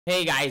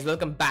Hey guys,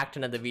 welcome back to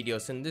another video.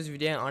 So in this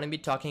video, I'm going to be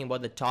talking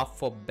about the top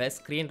 4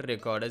 best screen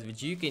recorders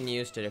which you can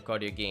use to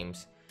record your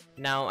games.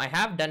 Now, I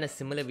have done a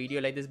similar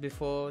video like this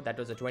before. That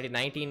was a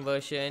 2019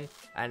 version,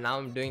 and now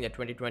I'm doing the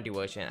 2020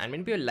 version. And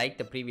many people liked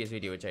the previous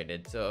video which I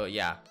did. So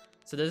yeah,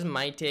 so this is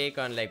my take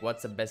on like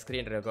what's the best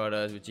screen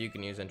recorders which you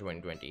can use in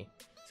 2020.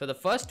 So the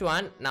first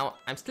one, now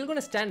I'm still going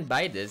to stand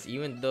by this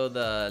even though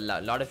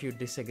lot of you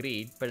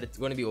disagreed, but it's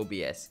going to be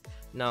OBS.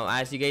 Now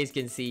as you guys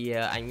can see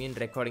here, I'm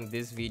recording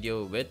this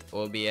video with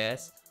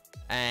OBS,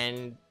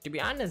 and to be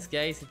honest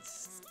guys,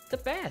 it's the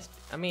best.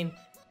 I mean,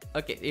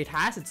 okay, it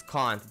has its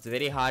cons. It's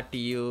very hard to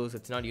use,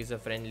 it's not user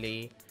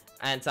friendly,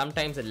 and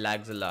sometimes it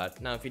lags a lot.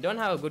 Now if you don't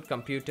have a good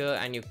computer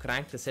and you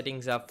crank the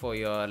settings up for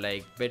your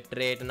like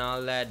bitrate and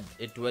all that,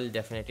 it will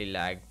definitely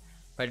lag.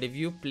 But if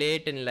you play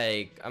it in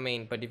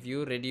but if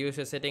you reduce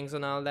your settings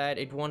and all that,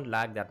 it won't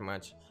lag that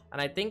much. And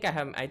I think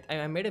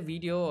I made a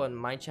video on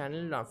my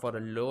channel for a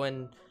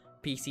low-end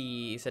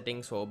PC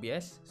settings for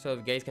OBS, so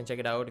you guys can check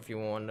it out if you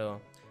want to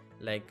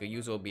like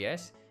use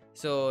OBS.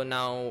 So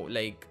now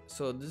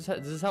this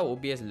is how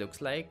OBS looks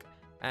like,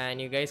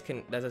 and you guys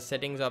can, there's a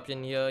settings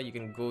option here. You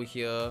can go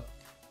here.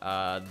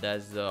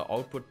 There's the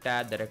output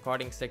tab, the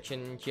recording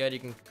section. Here you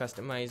can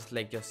customize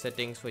like your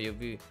settings for your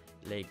view,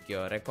 like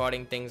your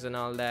recording things and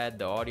all that,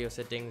 the audio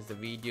settings, the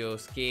video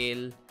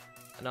scale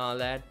and all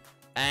that.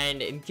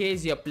 And in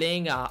case you're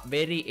playing a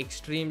very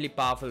extremely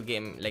powerful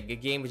game, like a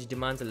game which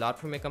demands a lot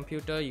from your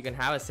computer, you can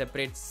have a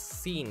separate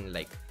scene,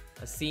 like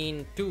a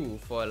scene 2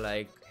 for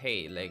like,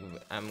 hey, like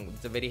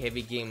it's a very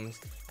heavy games,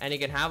 and you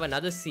can have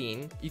another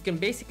scene. You can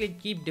basically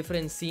keep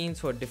different scenes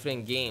for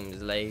different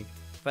games. Like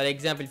for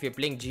example, if you're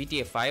playing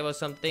GTA 5 or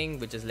something,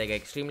 which is like an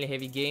extremely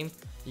heavy game,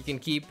 you can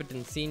keep it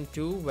in scene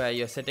 2 where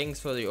your settings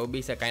for the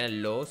OBS are kind of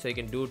low, so you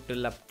can do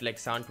till up to like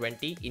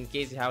 720 in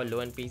case you have a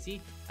low-end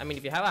PC. I mean,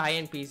 if you have a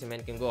high-end PC, man,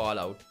 you can go all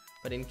out.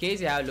 But in case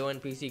you have a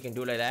low-end PC, you can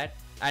do like that.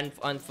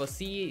 And for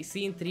scene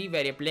 3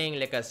 where you're playing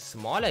like a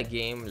smaller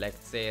game, like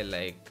say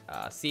like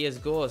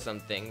CSGO or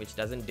something, which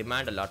doesn't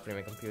demand a lot from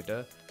your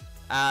computer,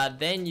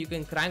 then you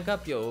can crank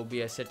up your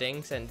OBS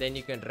settings, and then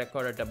you can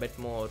record it a bit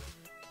more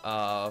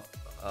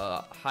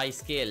high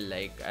scale,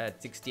 like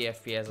at 60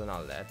 FPS and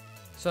all that.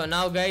 So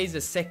now guys,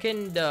 the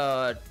second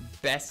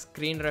best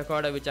screen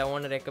recorder which I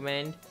want to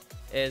recommend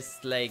is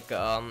like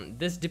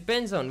this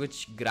depends on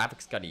which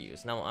graphics card you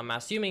use. Now I'm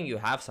assuming you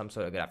have some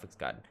sort of graphics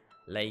card,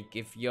 like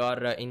if you're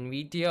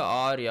Nvidia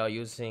or you're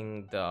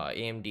using the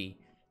AMD.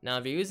 Now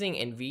if you're using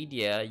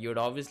Nvidia, you'd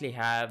obviously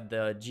have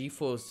the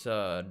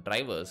GeForce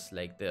drivers,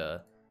 like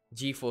the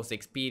GeForce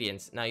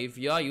Experience. Now if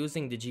you're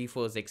using the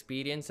GeForce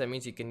Experience, that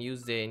means you can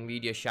use the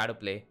Nvidia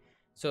Shadowplay.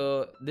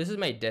 So this is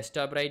my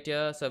desktop right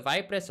here. So if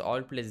I press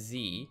Alt plus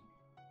Z,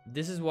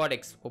 this is what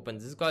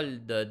opens. This is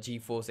called the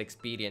GeForce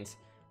Experience.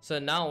 So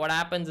now what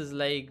happens is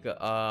like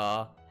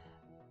I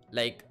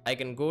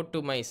can go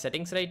to my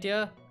settings right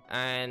here,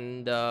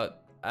 and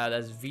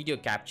there's video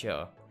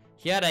capture.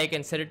 Here I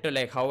can set it to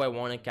like how I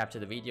want to capture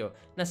the video.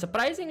 Now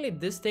surprisingly,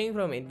 this thing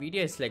from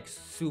Nvidia is like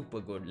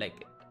super good.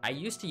 Like I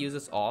used to use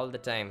this all the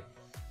time.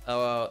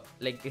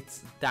 Like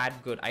it's that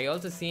good. I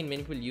also seen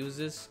many people use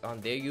this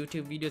on their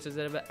YouTube videos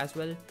as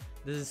well.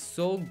 This is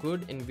so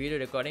good in video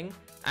recording,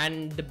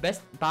 and the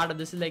best part of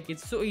this is like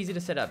it's so easy to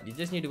set up. You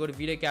just need to go to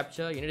video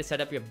capture. You need to set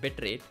up your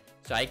bitrate.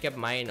 So I kept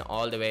mine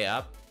all the way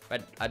up,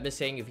 but I'm just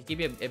saying if you keep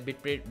your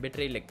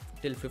bitrate like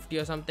till 50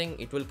 or something,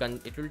 it will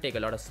take a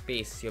lot of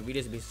space. Your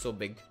videos will be so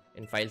big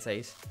in file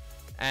size,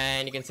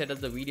 and you can set up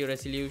the video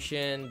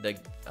resolution, the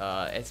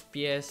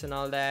SPS and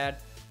all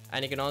that.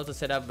 And you can also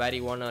set up where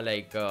you want to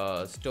like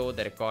store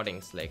the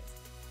recordings, like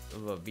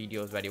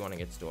videos where you want to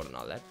get stored and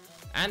all that.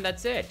 And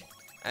that's it.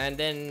 And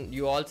then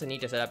you also need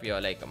to set up your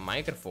like a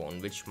microphone.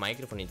 Which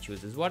microphone you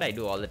choose is what I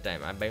do all the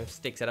time. I by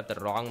mistake set up the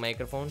wrong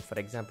microphone. For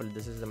example,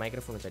 this is the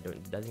microphone which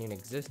it doesn't even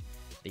exist,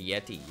 the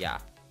Yeti. Yeah,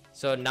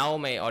 so now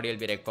my audio will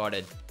be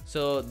recorded.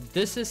 So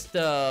this is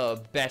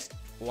the best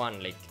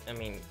one. Like I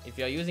mean, if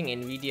you're using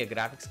Nvidia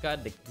graphics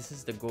card, this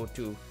is the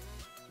go-to.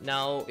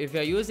 Now if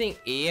you're using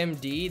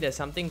AMD, there's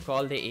something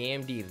called the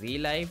AMD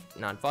Relive.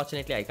 Now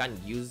unfortunately I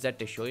can't use that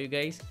to show you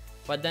guys,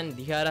 but then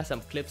here are some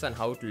clips on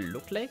how it will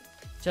look like.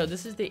 So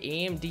this is the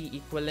AMD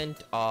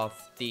equivalent of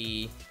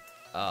the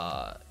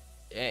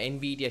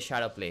Nvidia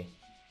Shadowplay.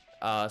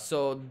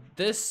 So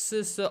this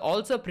is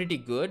also pretty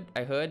good.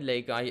 I heard,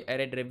 like I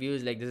read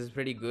reviews like this is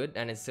pretty good,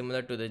 and it's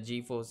similar to the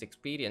GeForce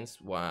Experience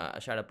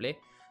Shadowplay.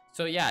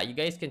 So yeah, you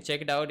guys can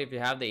check it out if you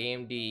have the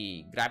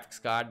AMD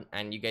graphics card,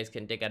 and you guys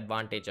can take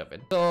advantage of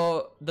it.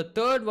 So the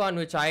third one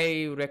which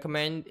I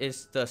recommend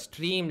is the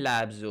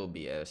Streamlabs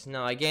OBS.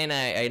 Now again,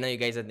 I know you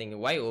guys are thinking,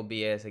 why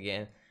OBS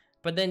again?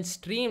 But then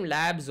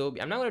Streamlabs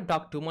OBS, I'm not going to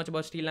talk too much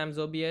about Streamlabs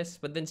OBS,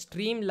 but then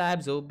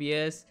Streamlabs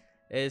OBS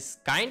is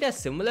kind of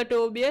similar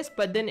to OBS,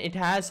 but then it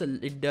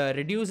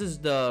reduces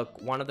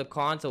one of the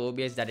cons of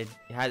OBS, that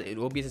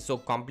OBS is so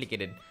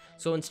complicated.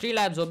 So in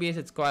Streamlabs OBS,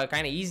 it's kind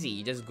of easy.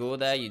 You just go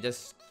there, you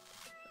just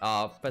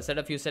set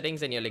a few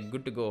settings, and you're like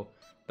good to go.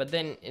 But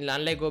then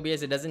unlike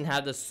OBS, it doesn't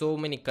have so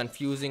many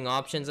confusing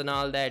options and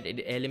all that.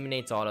 It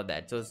eliminates all of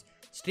that. So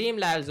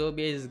Streamlabs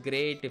OBS is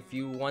great if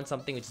you want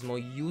something which is more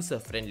user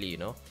friendly, you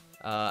know,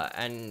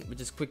 and which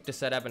is quick to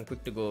set up and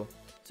quick to go.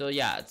 So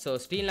yeah, so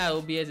Streamlabs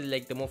OBS is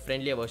like the more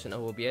friendlier version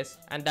of OBS,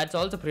 and that's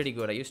also pretty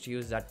good. I used to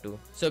use that too.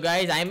 So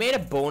guys, I made a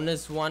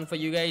bonus one for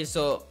you guys.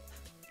 So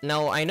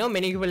now I know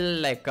many people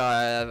like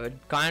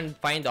can't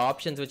find the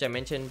options which I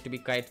mentioned to be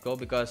quite go,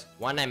 because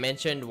one I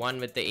mentioned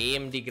one with the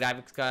AMD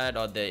graphics card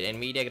or the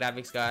Nvidia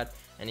graphics card,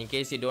 and in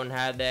case you don't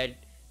have that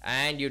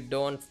and your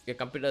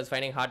computer is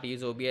finding hard to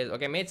use OBS,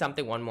 okay, I made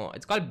something one more.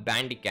 It's called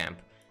Bandicam.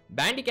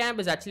 Bandicam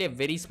is actually a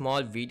very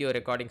small video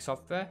recording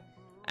software,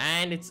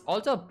 and it's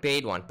also a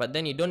paid one, but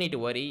then you don't need to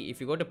worry.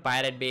 If you go to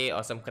Pirate Bay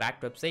or some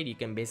cracked website, you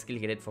can basically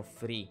get it for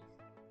free.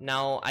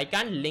 Now I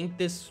can't link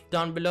this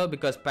down below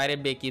because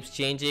Pirate Bay keeps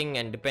changing,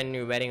 and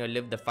depending on where you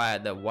live,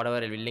 the whatever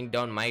it will link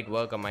down might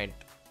work or might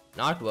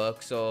not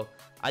work. So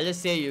I'll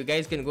just say you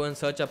guys can go and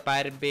search up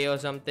Pirate Bay or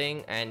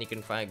something, and you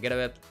can get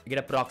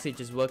a proxy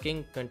which is working.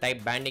 You can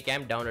type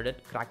Bandicam, download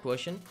it, cracked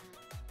version.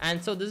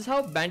 And so this is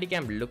how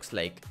Bandicam looks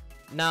like.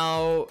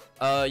 Now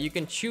you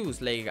can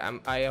choose, like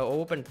I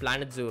open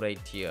Planet Zoo right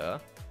here,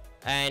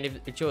 and if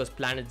it shows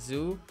Planet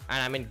Zoo,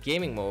 and I'm in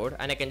gaming mode,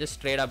 and I can just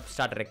straight up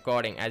start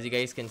recording. As you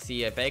guys can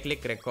see, if I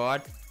click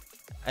record,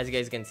 as you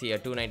guys can see,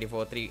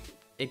 294.3,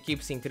 it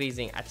keeps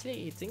increasing.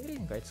 Actually, it's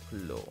increasing quite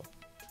slow.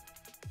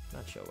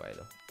 Not sure why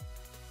though.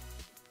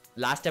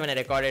 Last time when I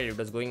recorded, it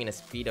was going in a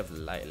speed of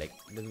like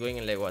it was going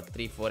in like what,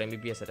 3-4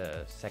 Mbps at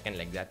a second,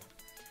 like that.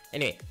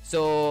 Anyway,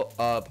 so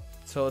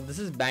this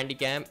is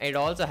Bandicam. It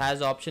also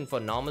has option for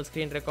normal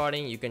screen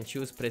recording. You can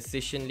choose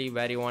precisionally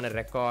where you want to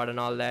record and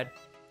all that.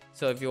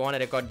 So if you want to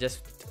record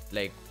just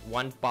like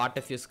one part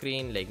of your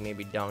screen, like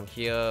maybe down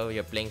here,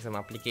 you're playing some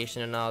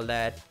application and all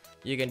that,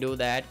 you can do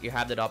that. You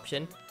have that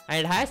option,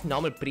 and it has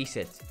normal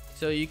presets.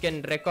 So you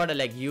can record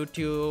like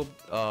YouTube,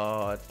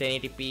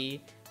 1080p,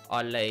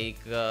 or like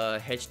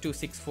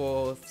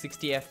H.264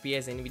 60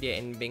 FPS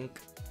Nvidia NBink,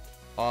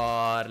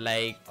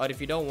 or if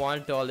you don't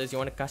want all this, you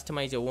want to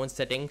customize your own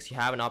settings, you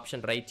have an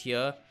option right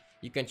here.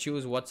 You can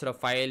choose what sort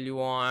of file you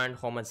want,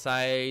 how much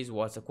size,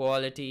 what's the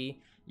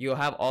quality. You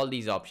have all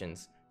these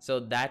options. So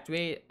that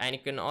way, and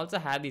you can also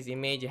have this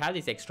image, you have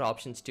these extra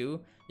options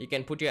too. You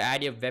can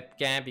add your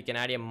webcam, you can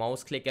add your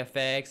mouse click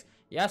effects.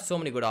 You have so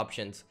many good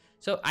options.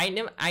 So I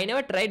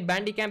never tried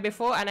Bandicam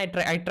before, and I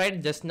tried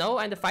it just now,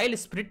 and the file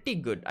is pretty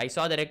good. I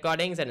saw the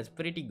recordings and it's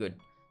pretty good,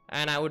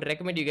 and I would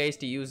recommend you guys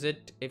to use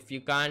it if you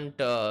can't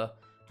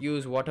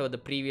use whatever the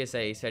previous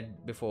I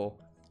said before.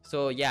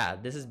 So yeah,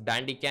 this is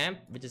Bandicam,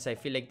 which is I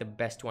feel like the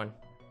best one.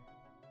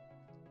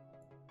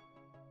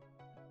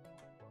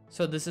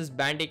 So this is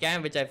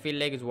Bandicam, which I feel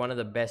like is one of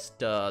the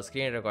best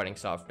screen recording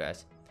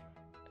softwares.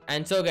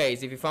 And so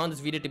guys, if you found this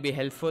video to be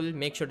helpful,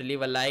 make sure to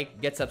leave a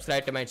like, get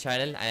subscribed to my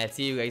channel, and I'll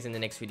see you guys in the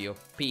next video.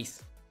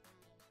 Peace.